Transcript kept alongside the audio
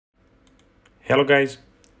Hello guys,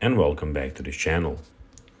 and welcome back to this channel,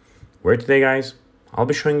 where today guys, I'll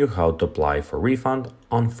be showing you how to apply for refund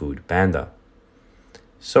on Foodpanda.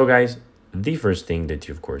 So guys, the first thing that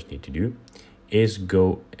you of course need to do is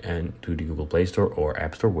go to the Google Play Store or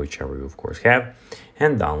App Store, whichever you of course have,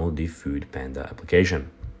 and download the Foodpanda application.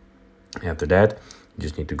 After that, you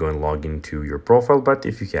just need to go and log into your profile, but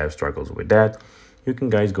if you have struggles with that, you can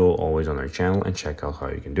guys go always on our channel and check out how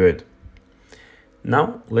you can do it.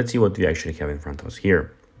 Now, let's see what we actually have in front of us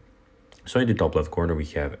here. So in the top left corner, we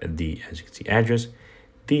have the, as you can see, address,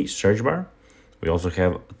 the search bar. We also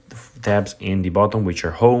have tabs in the bottom, which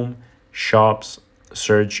are home, shops,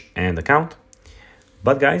 search, and account.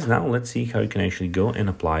 But guys, now let's see how you can actually go and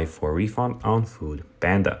apply for a refund on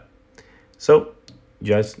Foodpanda. So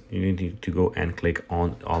you need to go and click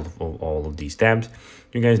on all of these tabs.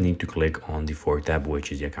 You guys need to click on the fourth tab,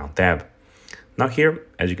 which is the account tab. Now here,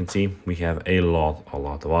 as you can see, we have a lot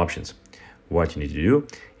of options. What you need to do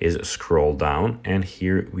is scroll down, and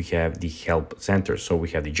here we have the help center. So we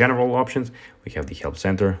have the general options, we have the help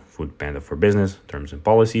center, Foodpanda for business, terms and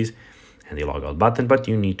policies, and the logout button, but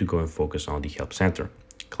you need to go and focus on the help center.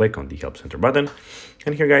 Click on the help center button,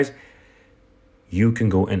 and here guys, you can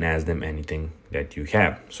go and ask them anything that you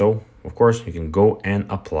have. So of course you can go and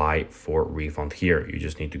apply for refund here. You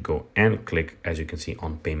just need to go and click, as you can see,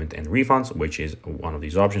 on payment and refunds, which is one of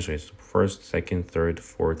these options. So it's first, second, third,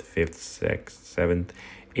 fourth, fifth, sixth, seventh,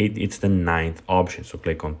 eighth. It's the ninth option. So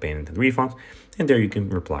click on payment and refunds, and there you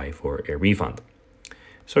can apply for a refund.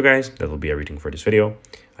 So guys, that will be everything for this video.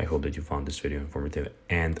 I hope that you found this video informative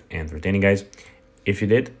and entertaining, guys. If you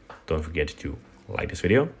did, don't forget to like this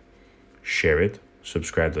video, share it,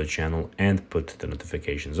 subscribe to the channel, and put the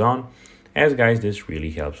notifications on, as guys, this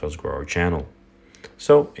really helps us grow our channel.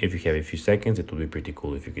 So if you have a few seconds, it will be pretty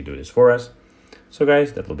cool if you could do this for us. So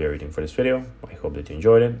guys, that will be everything for this video. I hope that you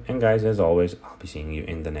enjoyed it, and guys, as always, I'll be seeing you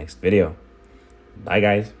in the next video. Bye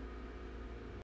guys.